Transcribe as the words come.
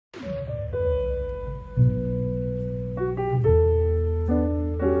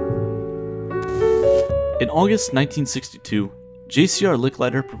In August 1962, J.C.R.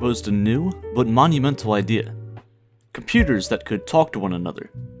 Licklider proposed a new, but monumental idea. Computers that could talk to one another.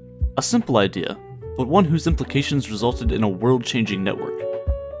 A simple idea, but one whose implications resulted in a world-changing network.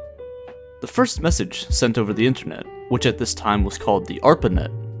 The first message sent over the internet, which at this time was called the ARPANET,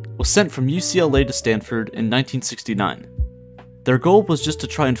 was sent from UCLA to Stanford in 1969. Their goal was just to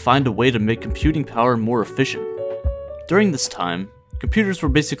try and find a way to make computing power more efficient. During this time, computers were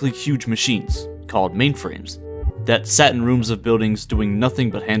basically huge machines, called mainframes, that sat in rooms of buildings doing nothing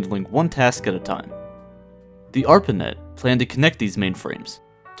but handling one task at a time. The ARPANET planned to connect these mainframes,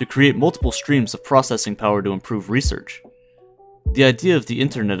 to create multiple streams of processing power to improve research. The idea of the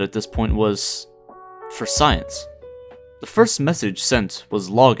internet at this point was for science. The first message sent was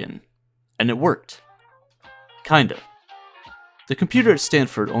login, and it worked. Kinda. The computer at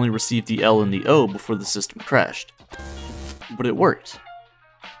Stanford only received the L and the O before the system crashed. But it worked.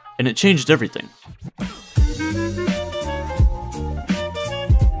 And it changed everything.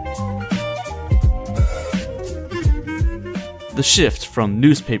 The shift from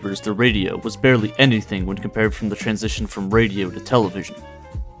newspapers to radio was barely anything when compared from the transition from radio to television.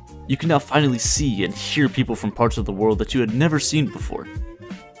 You can now finally see and hear people from parts of the world that you had never seen before.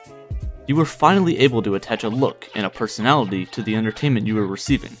 You were finally able to attach a look and a personality to the entertainment you were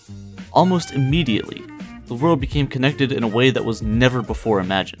receiving. Almost immediately, the world became connected in a way that was never before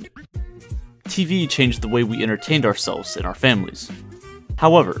imagined. TV changed the way we entertained ourselves and our families.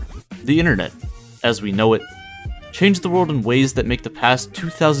 However, the internet, as we know it, changed the world in ways that make the past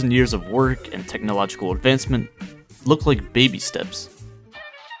 2,000 years of work and technological advancement look like baby steps.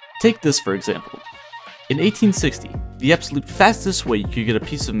 Take this for example. In 1860, the absolute fastest way you could get a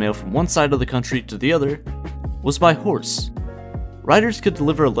piece of mail from one side of the country to the other was by horse. Riders could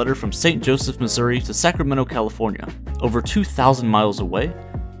deliver a letter from St. Joseph, Missouri to Sacramento, California, over 2,000 miles away,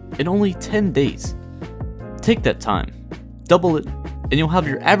 in only 10 days. Take that time, double it, and you'll have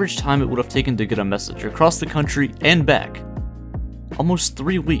your average time it would have taken to get a message across the country and back. Almost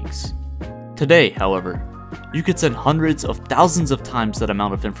 3 weeks. Today, however, you could send hundreds of thousands of times that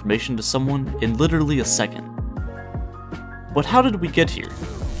amount of information to someone in literally a second. But how did we get here?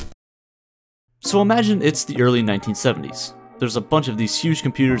 So imagine it's the early 1970s. There's a bunch of these huge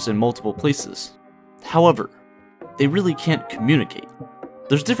computers in multiple places. However, they really can't communicate.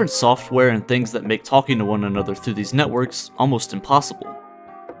 There's different software and things that make talking to one another through these networks almost impossible.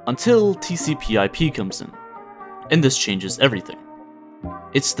 Until TCP/IP comes in, and this changes everything.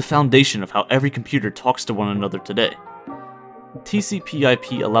 It's the foundation of how every computer talks to one another today.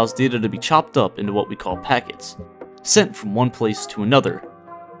 TCP/IP allows data to be chopped up into what we call packets, sent from one place to another,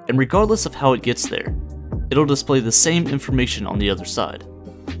 and regardless of how it gets there, it'll display the same information on the other side.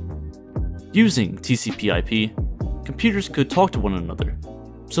 Using TCP/IP, computers could talk to one another,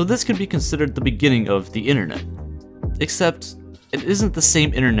 so this could be considered the beginning of the internet. Except, it isn't the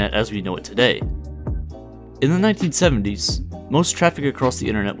same internet as we know it today. In the 1970s, most traffic across the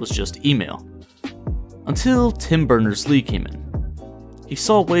internet was just email. Until Tim Berners-Lee came in. He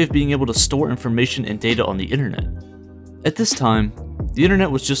saw a way of being able to store information and data on the internet. At this time, the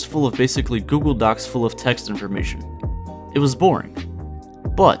internet was just full of basically Google Docs full of text information. It was boring.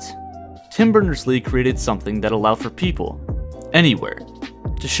 But, Tim Berners-Lee created something that allowed for people, anywhere,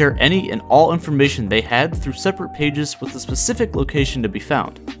 to share any and all information they had through separate pages with a specific location to be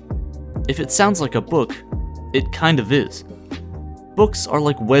found. If it sounds like a book, it kind of is. Books are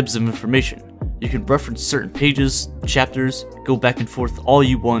like webs of information. You can reference certain pages, chapters, go back and forth all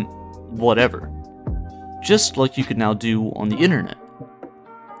you want, whatever. Just like you could now do on the internet.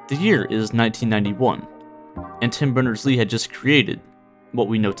 The year is 1991, and Tim Berners-Lee had just created what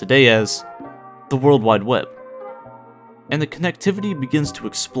we know today as the World Wide Web. And the connectivity begins to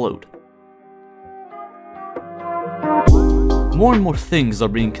explode. More and more things are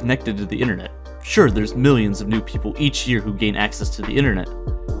being connected to the internet. Sure, there's millions of new people each year who gain access to the internet,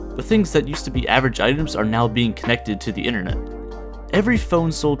 but things that used to be average items are now being connected to the internet. Every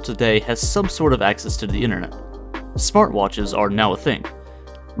phone sold today has some sort of access to the internet. Smartwatches are now a thing.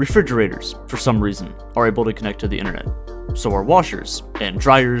 Refrigerators, for some reason, are able to connect to the internet. So are washers, and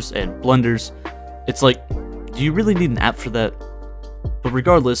dryers, and blenders. It's like, do you really need an app for that? But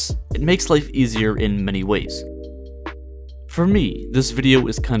regardless, it makes life easier in many ways. For me, this video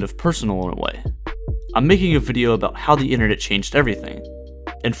is kind of personal in a way. I'm making a video about how the internet changed everything.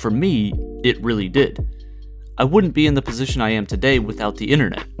 And for me, it really did. I wouldn't be in the position I am today without the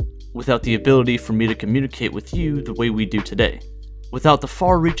internet, without the ability for me to communicate with you the way we do today. Without the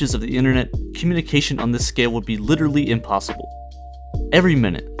far reaches of the internet, communication on this scale would be literally impossible. Every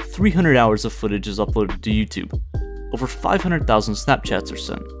minute, 300 hours of footage is uploaded to YouTube. Over 500,000 Snapchats are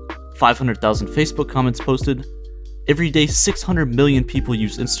sent. 500,000 Facebook comments posted. Every day, 600 million people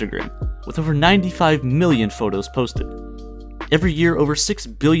use Instagram, with over 95 million photos posted. Every year, over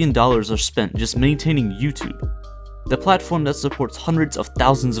 $6 billion are spent just maintaining YouTube, the platform that supports hundreds of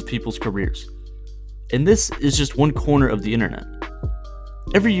thousands of people's careers. And this is just one corner of the internet.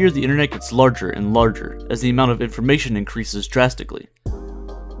 Every year, the internet gets larger and larger as the amount of information increases drastically.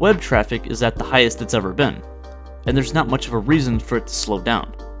 Web traffic is at the highest it's ever been, and there's not much of a reason for it to slow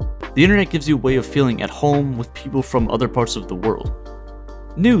down. The internet gives you a way of feeling at home with people from other parts of the world.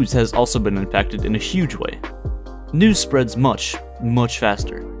 News has also been impacted in a huge way. News spreads much, much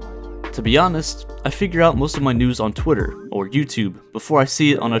faster. To be honest, I figure out most of my news on Twitter or YouTube before I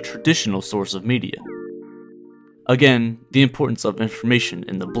see it on a traditional source of media. Again, the importance of information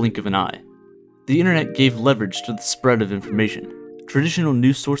in the blink of an eye. The internet gave leverage to the spread of information. Traditional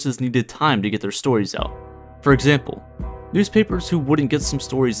news sources needed time to get their stories out. For example, newspapers who wouldn't get some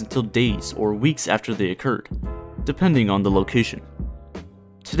stories until days or weeks after they occurred, depending on the location.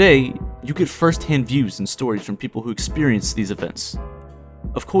 Today, you get first-hand views and stories from people who experience these events.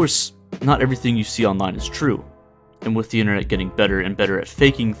 Of course, not everything you see online is true, and with the internet getting better and better at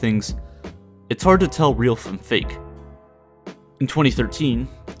faking things, it's hard to tell real from fake. In 2013,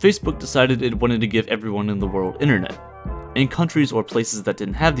 Facebook decided it wanted to give everyone in the world internet. In countries or places that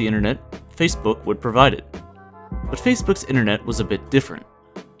didn't have the internet, Facebook would provide it. But Facebook's internet was a bit different.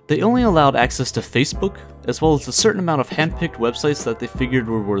 They only allowed access to Facebook, as well as a certain amount of hand-picked websites that they figured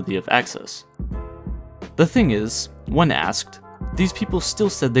were worthy of access. The thing is, when asked, these people still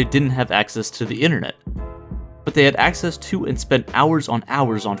said they didn't have access to the internet, but they had access to and spent hours on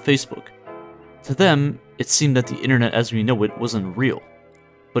Facebook. To them, it seemed that the internet as we know it wasn't real,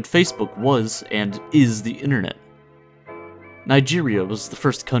 but Facebook was and is the internet. Nigeria was the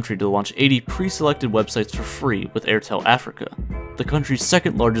first country to launch 80 pre-selected websites for free with AIRTEL Africa, the country's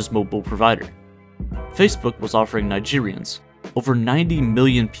second largest mobile provider. Facebook was offering Nigerians, over 90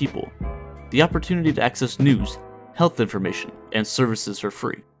 million people, the opportunity to access news, health information, and services for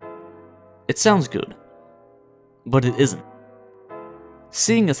free. It sounds good, but it isn't.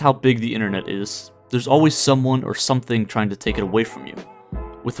 Seeing as how big the internet is, there's always someone or something trying to take it away from you.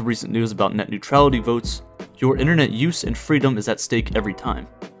 With the recent news about net neutrality votes, your internet use and freedom is at stake every time.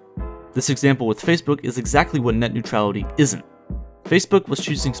 This example with Facebook is exactly what net neutrality isn't. Facebook was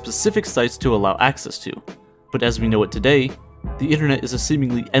choosing specific sites to allow access to, but as we know it today, the internet is a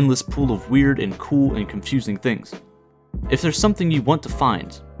seemingly endless pool of weird and cool and confusing things. If there's something you want to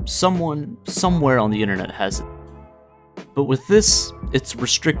find, someone, somewhere on the internet has it. But with this, it's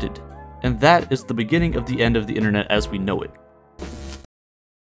restricted, and that is the beginning of the end of the internet as we know it.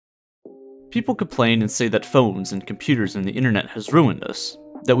 People complain and say that phones and computers and the internet has ruined us,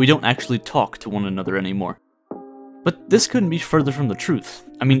 that we don't actually talk to one another anymore. But this couldn't be further from the truth.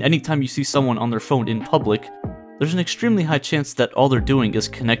 I mean, anytime you see someone on their phone in public, there's an extremely high chance that all they're doing is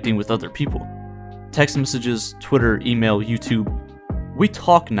connecting with other people. Text messages, Twitter, email, YouTube. We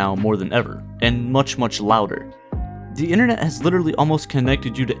talk now more than ever, and much, much louder. The internet has literally almost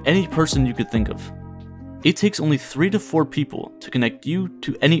connected you to any person you could think of. It takes only 3 to 4 people to connect you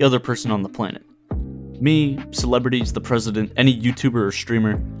to any other person on the planet. Me, celebrities, the president, any YouTuber or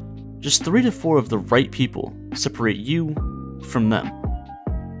streamer. Just 3 to 4 of the right people separate you from them.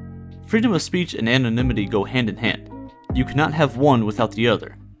 Freedom of speech and anonymity go hand in hand. You cannot have one without the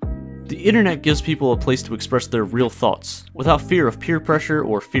other. The internet gives people a place to express their real thoughts, without fear of peer pressure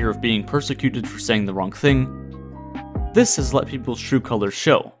or fear of being persecuted for saying the wrong thing. This has let people's true colors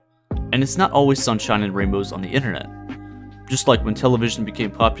show, and it's not always sunshine and rainbows on the internet. Just like when television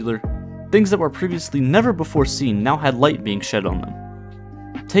became popular, things that were previously never before seen now had light being shed on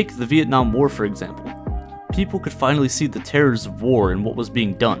them. Take the Vietnam War for example. People could finally see the terrors of war and what was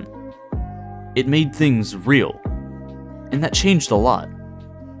being done. It made things real, and that changed a lot.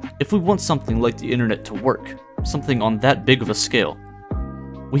 If we want something like the internet to work, something on that big of a scale,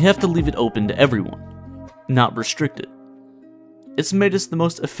 we have to leave it open to everyone, not restrict it. It's made us the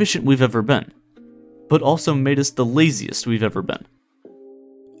most efficient we've ever been, but also made us the laziest we've ever been.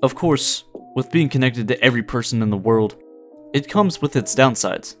 Of course, with being connected to every person in the world, it comes with its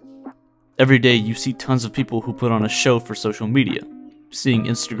downsides. Every day you see tons of people who put on a show for social media, seeing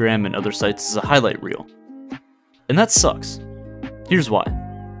Instagram and other sites as a highlight reel. And that sucks. Here's why.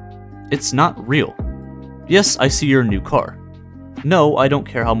 It's not real. Yes, I see your new car. No, I don't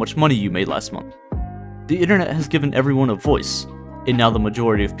care how much money you made last month. The internet has given everyone a voice, and now the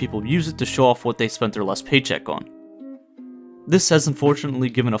majority of people use it to show off what they spent their last paycheck on. This has unfortunately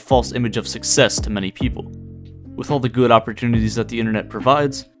given a false image of success to many people. With all the good opportunities that the internet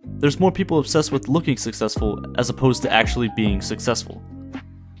provides, there's more people obsessed with looking successful as opposed to actually being successful.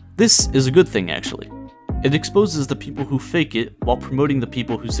 This is a good thing, actually. It exposes the people who fake it while promoting the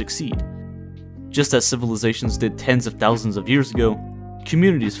people who succeed. Just as civilizations did tens of thousands of years ago,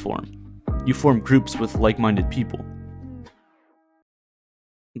 communities form. You form groups with like-minded people.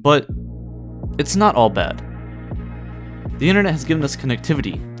 But it's not all bad. The internet has given us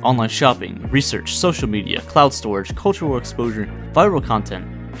connectivity, online shopping, research, social media, cloud storage, cultural exposure, viral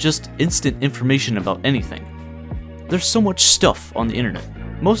content, just instant information about anything. There's so much stuff on the internet,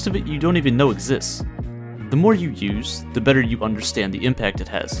 most of it you don't even know exists. The more you use, the better you understand the impact it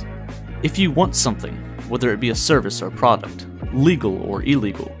has. If you want something, whether it be a service or product, legal or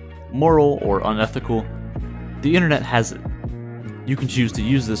illegal, moral or unethical, the internet has it. You can choose to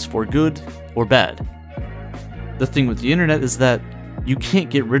use this for good or bad. The thing with the internet is that you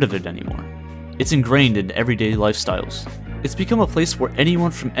can't get rid of it anymore. It's ingrained in everyday lifestyles. It's become a place where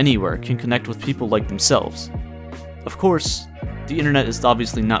anyone from anywhere can connect with people like themselves. Of course, the internet is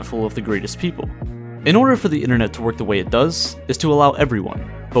obviously not full of the greatest people. In order for the internet to work the way it does, is to allow everyone,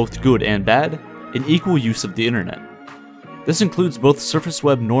 both good and bad, an equal use of the internet. This includes both surface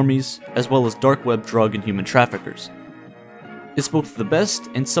web normies, as well as dark web drug and human traffickers. It's both the best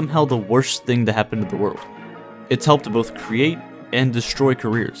and somehow the worst thing to happen to the world. It's helped both create and destroy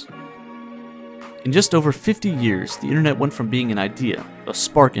careers. In just over 50 years, the internet went from being an idea, a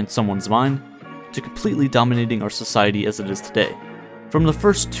spark in someone's mind, to completely dominating our society as it is today. From the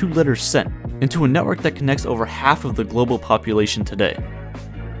first 2 letters sent, into a network that connects over half of the global population today.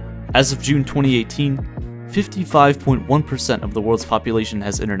 As of June 2018, 55.1% of the world's population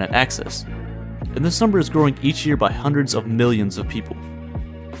has internet access, and this number is growing each year by hundreds of millions of people.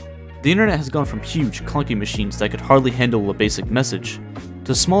 The internet has gone from huge, clunky machines that could hardly handle a basic message,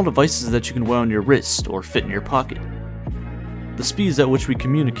 to small devices that you can wear on your wrist or fit in your pocket. The speeds at which we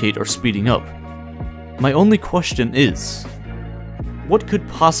communicate are speeding up. My only question is, what could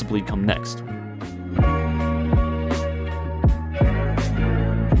possibly come next?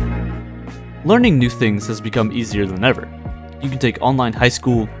 Learning new things has become easier than ever. You can take online high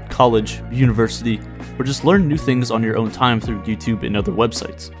school, college, university, or just learn new things on your own time through YouTube and other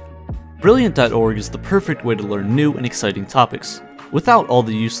websites. Brilliant.org is the perfect way to learn new and exciting topics, without all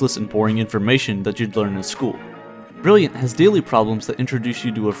the useless and boring information that you'd learn in school. Brilliant has daily problems that introduce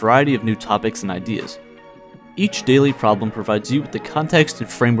you to a variety of new topics and ideas. Each daily problem provides you with the context and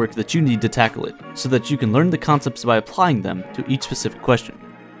framework that you need to tackle it, so that you can learn the concepts by applying them to each specific question.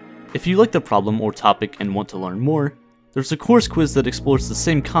 If you like the problem or topic and want to learn more, there's a course quiz that explores the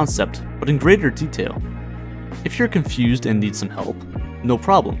same concept, but in greater detail. If you're confused and need some help, no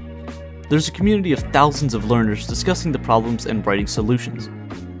problem. There's a community of thousands of learners discussing the problems and writing solutions.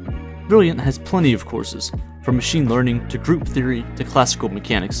 Brilliant has plenty of courses, from machine learning to group theory to classical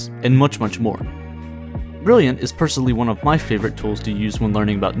mechanics, and much more. Brilliant is personally one of my favorite tools to use when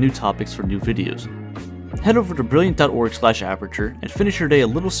learning about new topics for new videos. Head over to brilliant.org/aperture and finish your day a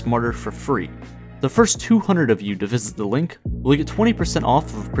little smarter for free. The first 200 of you to visit the link will get 20% off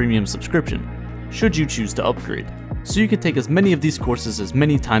of a premium subscription, should you choose to upgrade, so you can take as many of these courses as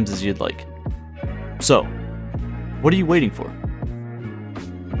many times as you'd like. So, what are you waiting for?